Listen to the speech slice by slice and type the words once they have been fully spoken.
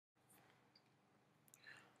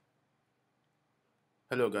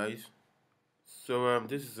Hello guys.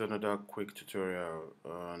 This is another quick tutorial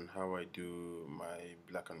on how I do my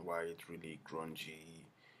black and white, really grungy,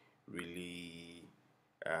 really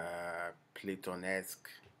Platon-esque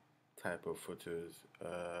type of photos.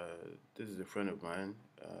 This is a friend of mine.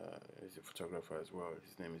 He's a photographer as well.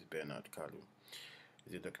 His name is Bernard Kalu.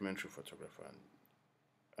 He's a documentary photographer,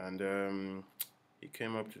 and he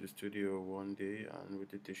came up to the studio one day and we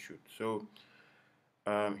did the shoot.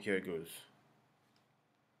 Here it goes.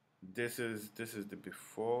 This is the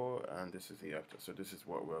before and this is the after. So this is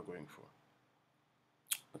what we're going for.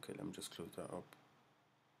 Okay, let me just close that up.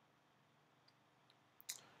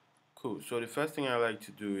 Cool. So the first thing I like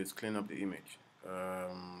to do is clean up the image.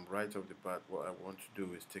 Right off the bat, what I want to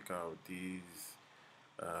do is take out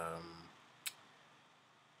um,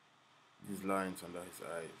 these lines under his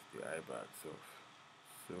eyes, the eye bags off.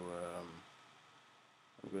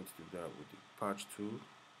 I'm going to do that with the patch tool.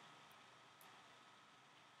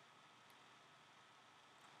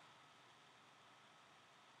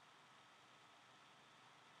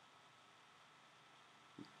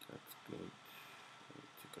 That's good.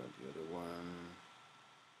 Take out the other one.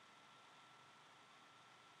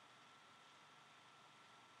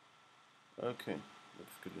 Okay,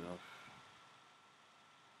 that's good enough.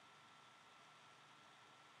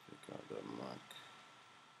 Take out the mark.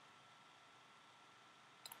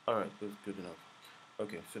 Alright, that's good enough.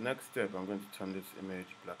 Okay, so next step, I'm going to turn this image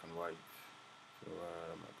black and white. I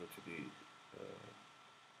go to the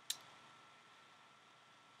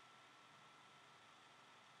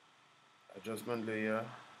adjustment layer,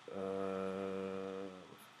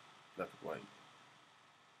 black and white.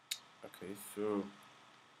 Okay, so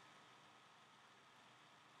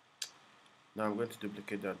now I'm going to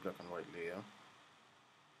duplicate that black and white layer,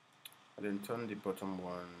 and then turn the bottom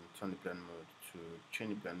one, turn the blend mode to,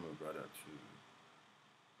 change the blend mode rather to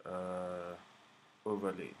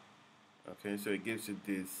overlay. Okay, so it gives it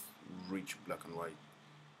this rich black and white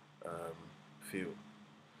feel.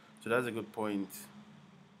 So that's a good point,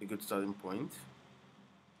 a good starting point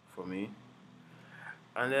for me.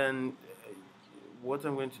 And then what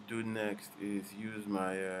I'm going to do next is use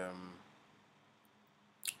my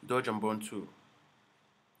dodge and burn tool.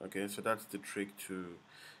 Okay, so that's the trick to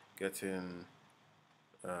getting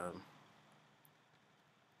um,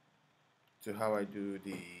 to how I do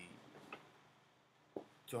the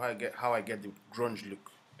to how I get the grunge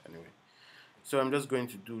look anyway. So I'm just going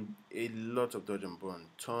to do a lot of dodge and burn,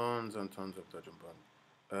 tons and tons of dodge and burn.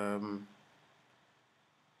 So I'm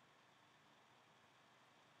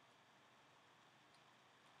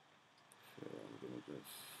gonna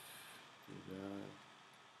just do that.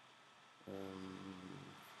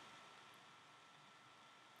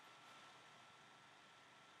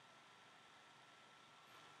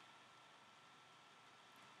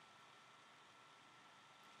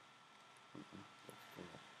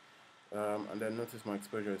 And then notice my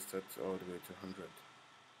exposure is set all the way to 100.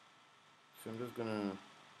 So I'm just gonna,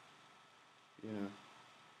 you know,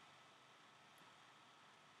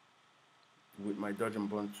 with my dodge and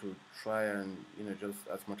burn to try and, just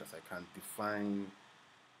as much as I can define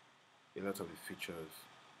a lot of the features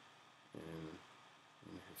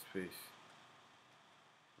in his face.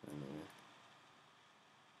 And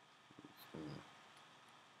it's gonna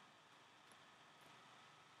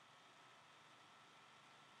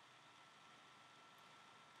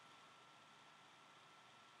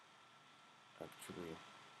actually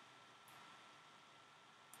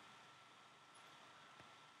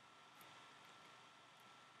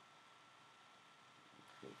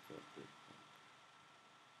close that bit.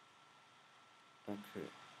 Okay.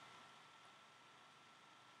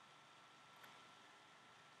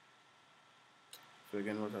 So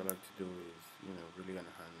again, what I like to do is, really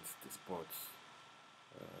enhance the spots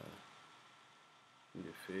uh, in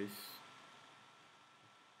the face,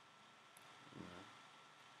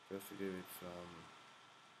 just to give it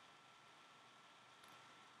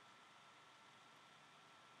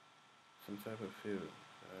some type of feel.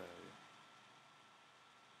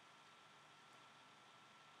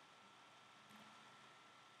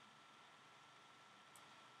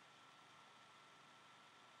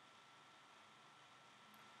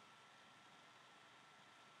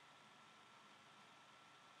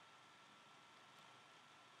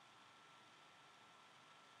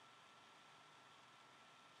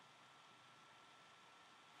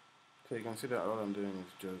 So you can see that all I'm doing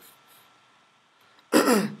is just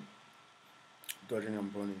dodging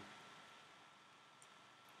and burning.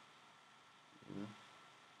 You know?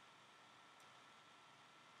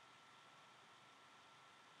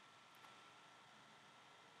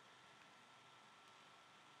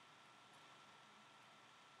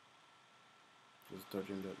 Just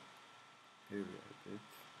dodging that area a bit.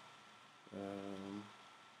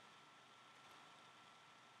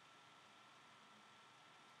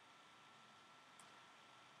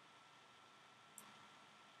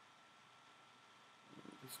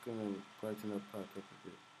 Just gonna brighten up part up a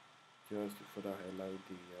bit, just to further highlight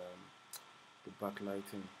the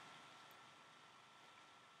backlighting.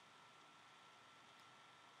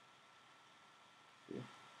 See?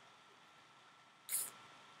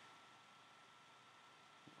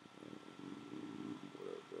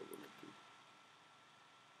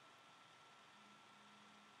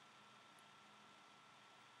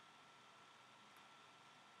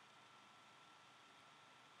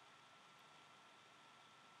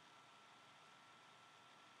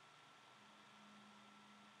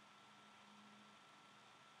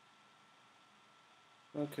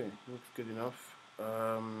 Okay, looks good enough.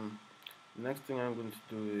 Next thing I'm going to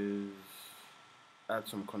do is add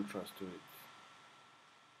some contrast to it.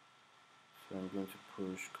 So I'm going to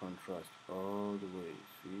push contrast all the way,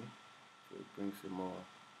 see? So it brings it more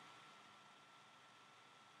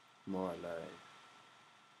alive.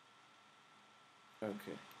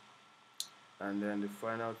 Okay. And then the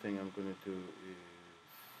final thing I'm going to do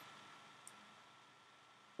is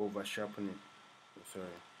over sharpening.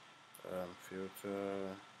 Sorry.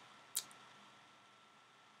 Filter,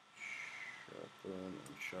 sharpen,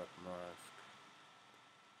 and sharp mask.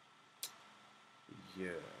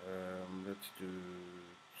 Yeah, let's do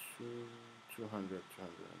 200,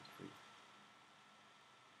 203.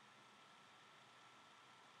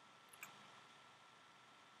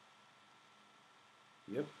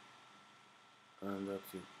 Yep, and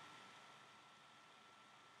that's it.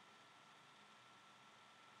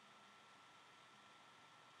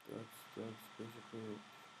 That's basically it.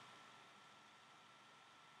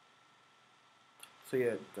 So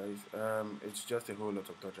yeah, guys, it's just a whole lot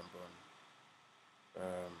of dodge and burn,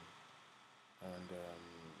 and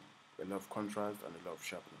a lot of contrast and a lot of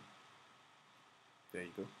sharpening. There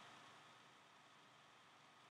you go.